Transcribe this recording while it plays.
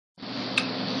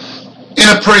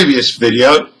a previous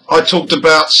video, I talked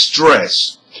about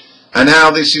stress and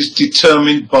how this is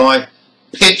determined by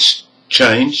pitch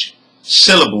change,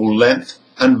 syllable length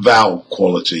and vowel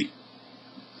quality.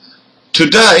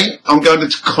 Today I'm going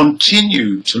to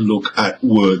continue to look at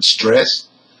word stress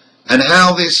and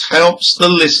how this helps the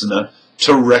listener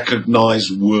to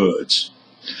recognize words.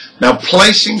 Now,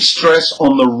 placing stress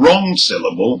on the wrong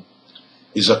syllable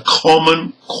is a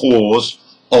common cause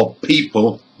of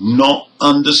people not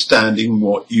understanding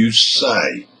what you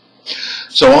say.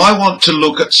 So I want to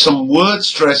look at some word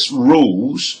stress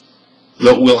rules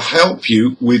that will help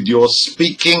you with your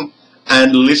speaking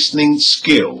and listening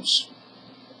skills.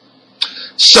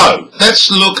 So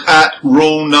let's look at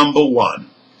rule number 1.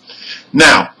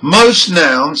 Now, most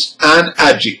nouns and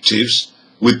adjectives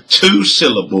with 2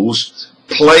 syllables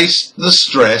place the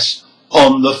stress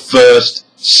on the first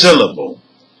syllable.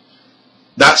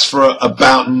 That's for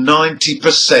about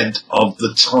 90% of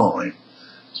the time.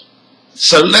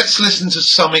 So let's listen to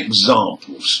some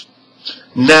examples.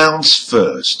 Nouns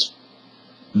first.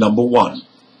 Number 1,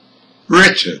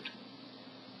 Richard.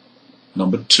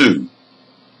 Number 2,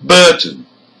 Burton.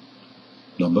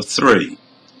 Number 3,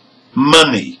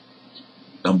 money.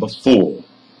 Number 4,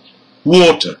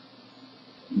 water.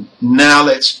 Now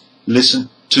let's listen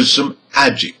to some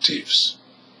adjectives.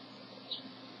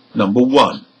 Number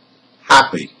 1,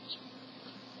 happy.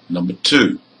 Number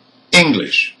 2,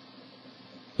 English.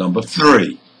 Number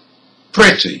 3,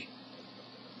 pretty.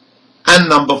 And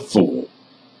number 4,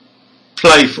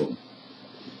 playful.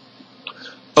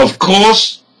 Of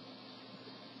course,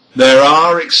 there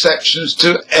are exceptions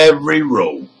to every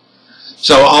rule.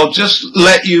 So I'll just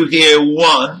let you hear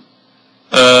one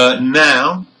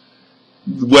noun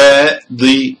where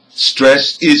the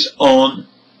stress is on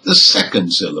the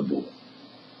second syllable.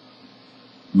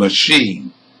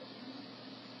 Machine.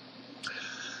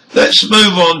 Let's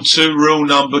move on to rule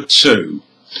number 2.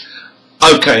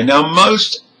 Okay, now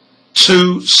most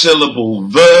 2-syllable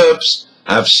verbs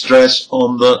have stress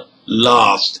on the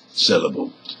last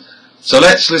syllable. So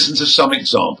let's listen to some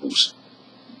examples.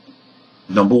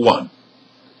 Number 1,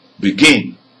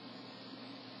 begin.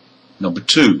 Number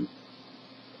 2,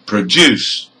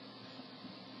 produce.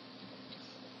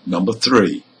 Number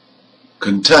 3,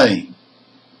 contain.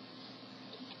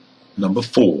 Number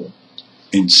 4,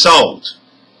 insult.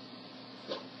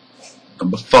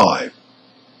 Number 5,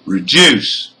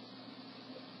 reduce.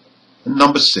 And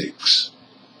number 6,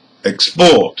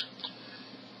 export.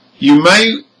 You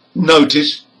may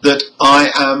notice that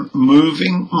I am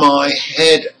moving my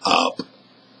head up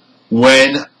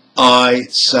when I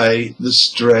say the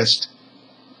stressed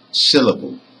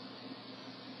syllable.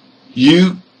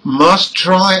 You must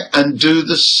try and do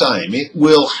the same. It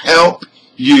will help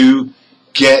you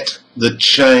get the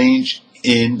change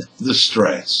in the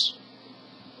stress.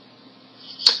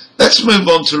 Let's move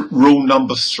on to rule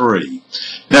number 3.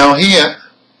 Now here,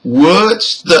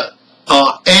 words that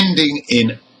are ending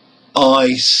in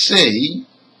IC,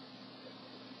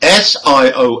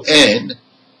 SION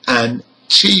and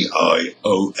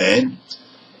TION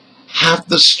have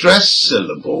the stress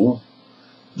syllable,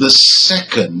 the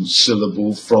second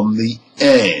syllable from the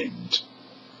end.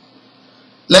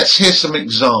 Let's hear some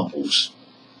examples.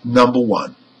 Number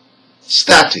 1,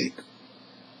 static.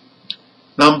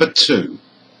 Number 2,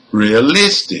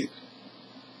 realistic.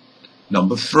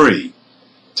 Number 3,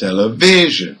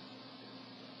 television.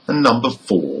 And number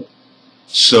 4,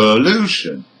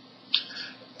 solution.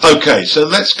 Okay, so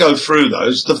let's go through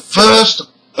those. The first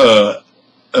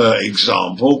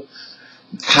example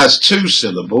has 2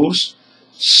 syllables.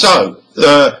 So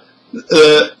the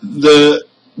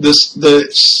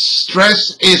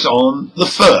stress is on the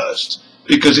first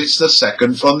because it's the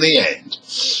second from the end.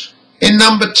 In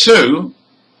number 2,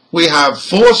 we have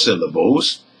 4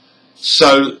 syllables,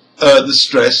 so the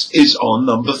stress is on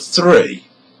number 3.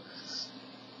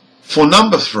 For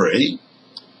number 3,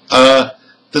 the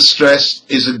stress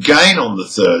is again on the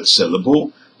third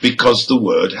syllable because the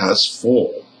word has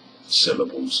 4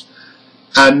 syllables.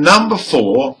 And number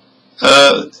 4,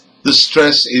 the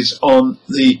stress is on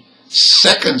the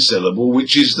second syllable,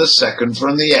 which is the second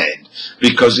from the end,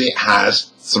 because it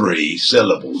has 3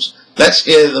 syllables. Let's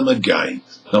hear them again.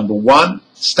 Number 1,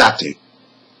 static.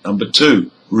 Number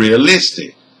 2,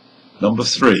 realistic. Number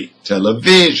 3,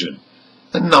 television.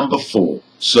 And number 4,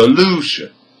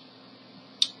 solution.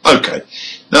 Okay,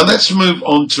 now let's move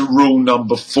on to rule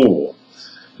number 4.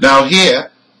 Now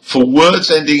here, for words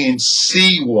ending in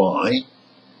CY,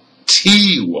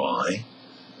 TY,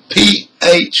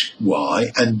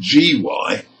 PHY and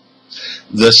GY,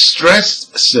 the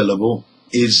stressed syllable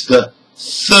is the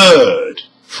third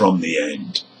from the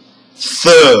end.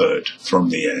 Third from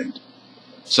the end.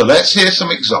 So let's hear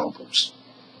some examples.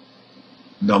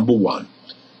 Number 1,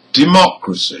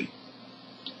 democracy.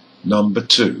 Number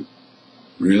 2,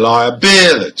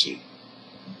 reliability.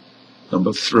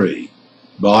 Number 3,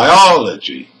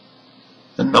 biology.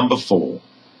 And number 4,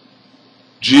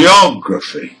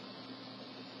 geography.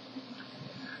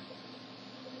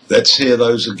 Let's hear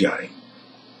those again.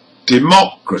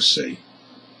 Democracy,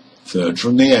 third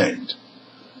from the end.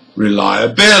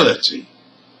 Reliability.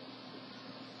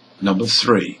 Number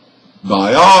 3,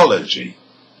 biology.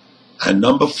 And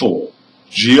number 4,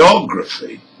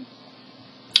 geography.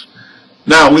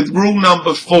 Now with rule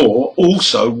number 4,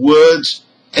 also words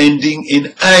ending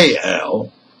in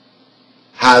AL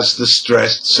has the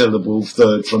stressed syllable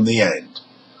third from the end.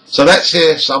 So let's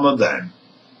hear some of them.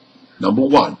 Number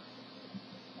 1,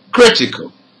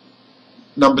 critical.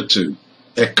 Number 2,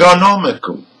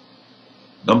 economical.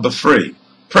 Number 3,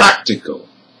 practical.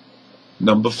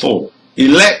 Number 4,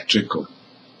 electrical.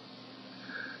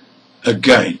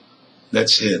 Again,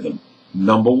 let's hear them.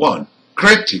 Number 1,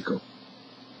 critical.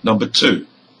 Number 2,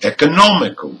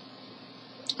 economical.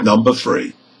 Number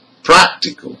 3,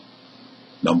 practical.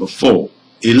 Number 4,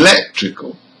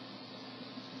 electrical.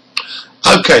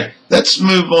 Okay, let's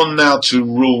move on now to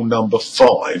rule number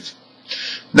 5.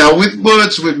 Now with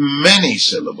words with many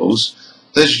syllables,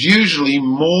 there's usually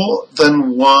more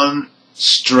than one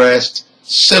stressed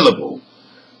syllable.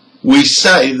 We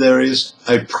say there is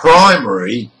a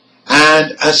primary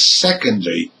and a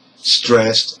secondary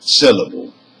stressed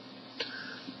syllable.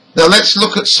 Now let's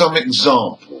look at some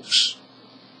examples.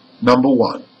 Number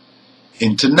 1,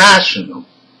 international.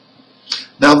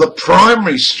 Now the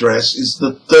primary stress is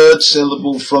the third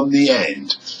syllable from the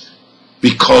end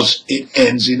because it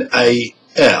ends in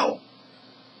AL.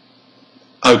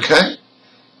 Okay?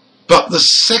 But the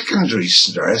secondary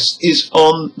stress is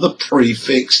on the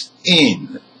prefix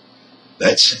in.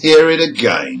 Let's hear it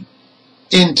again.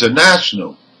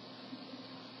 International.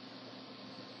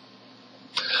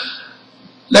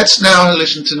 Let's now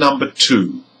listen to number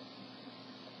 2.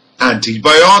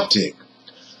 Antibiotic.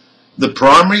 The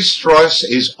primary stress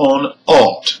is on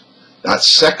ot.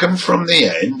 That's second from the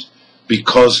end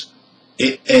because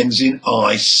it ends in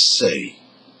IC.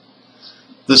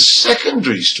 The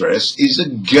secondary stress is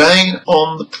again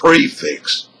on the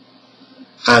prefix,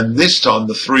 and this time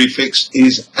the prefix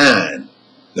is an.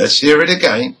 Let's hear it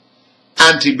again.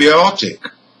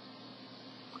 Antibiotic.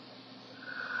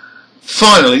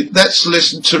 Finally, let's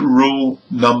listen to rule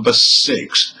number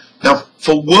 6. Now,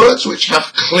 for words which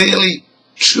have clearly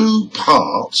two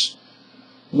parts,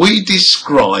 we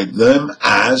describe them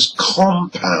as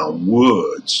compound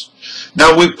words.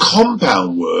 Now, with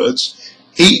compound words,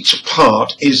 each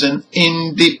part is an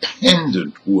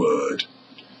independent word,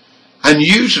 and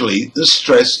usually the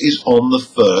stress is on the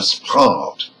first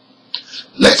part.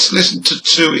 Let's listen to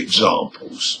 2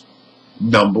 examples.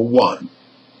 Number 1,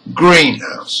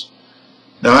 greenhouse.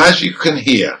 Now, as you can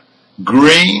hear,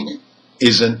 green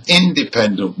is an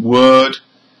independent word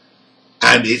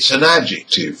and it's an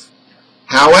adjective.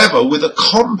 However, with a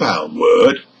compound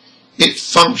word, it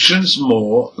functions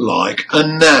more like a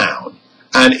noun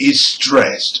and is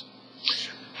stressed.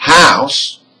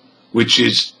 House, which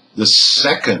is the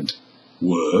second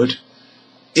word,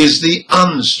 is the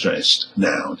unstressed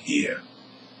noun here.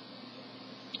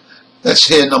 Let's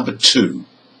hear number 2,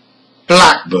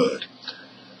 blackbird.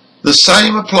 The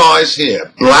same applies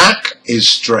here. Black is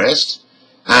stressed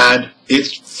and it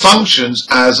functions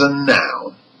as a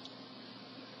noun.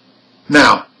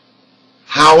 Now,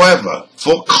 however,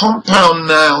 for compound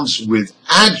nouns with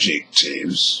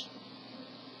adjectives,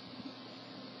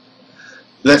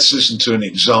 let's listen to an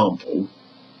example.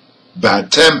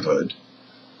 Bad-tempered.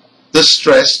 The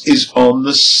stress is on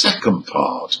the second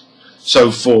part. So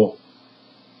for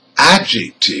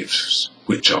adjectives,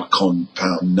 which are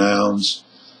compound nouns,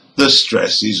 the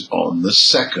stress is on the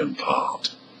second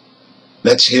part.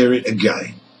 Let's hear it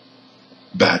again.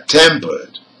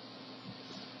 Bad-tempered.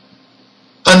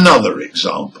 Another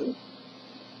example.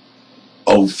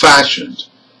 Old-fashioned.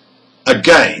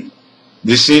 Again,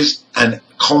 this is an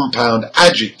compound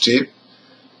adjective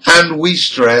and we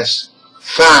stress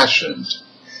fashioned.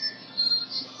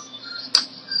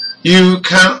 You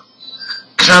can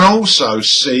also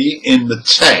see in the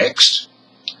text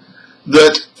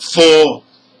that for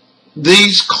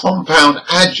these compound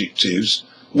adjectives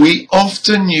we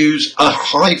often use a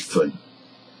hyphen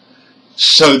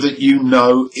so that you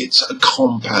know it's a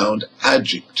compound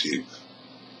adjective.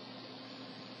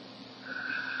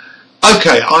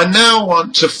 Okay, I now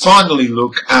want to finally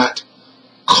look at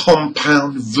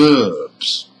compound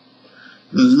verbs.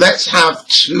 Let's have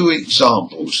 2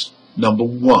 examples. Number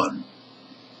 1,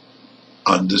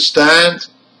 understand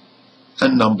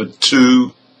and number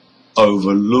 2,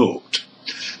 overlooked.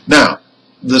 Now,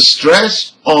 the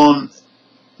stress on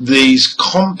these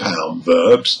compound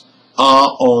verbs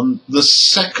are on the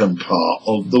second part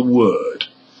of the word.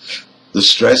 The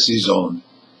stress is on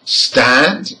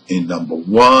stand in number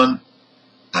 1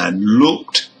 and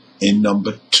looked in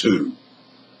number 2.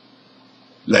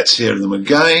 Let's hear them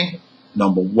again.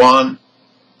 Number 1,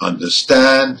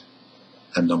 understand,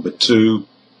 and number 2,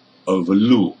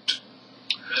 overlooked.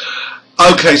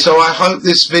 Okay, so I hope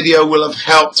this video will have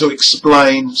helped to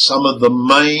explain some of the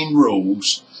main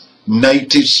rules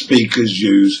native speakers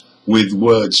use with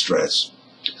word stress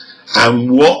and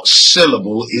what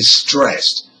syllable is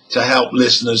stressed to help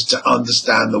listeners to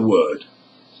understand the word.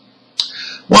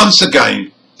 Once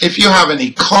again, if you have any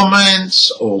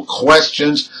comments or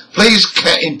questions, please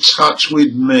get in touch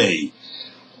with me.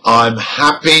 I'm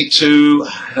happy to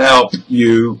help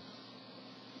you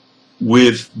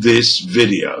with this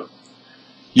video.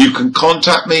 You can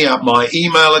contact me at my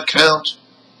email account.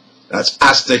 That's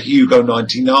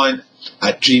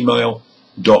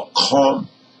asterhugo99@gmail.com.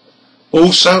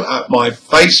 Also at my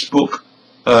Facebook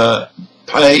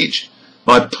page,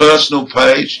 my personal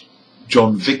page,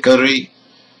 John Vickery.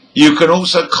 You can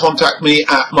also contact me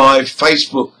at my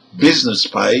Facebook business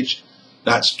page.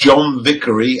 That's John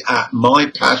Vickery at My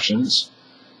Passions,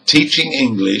 Teaching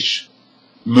English,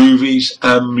 Movies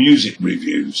and Music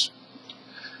Reviews.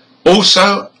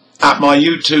 Also at my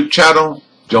YouTube channel,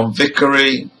 John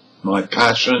Vickery, My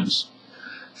Passions.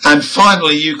 And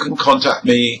finally, you can contact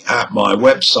me at my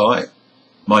website,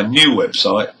 my new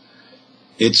website.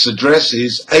 Its address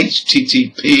is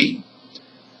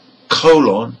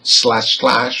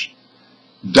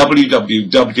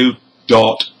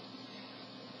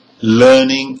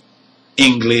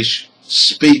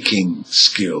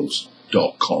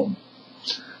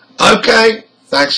Okay.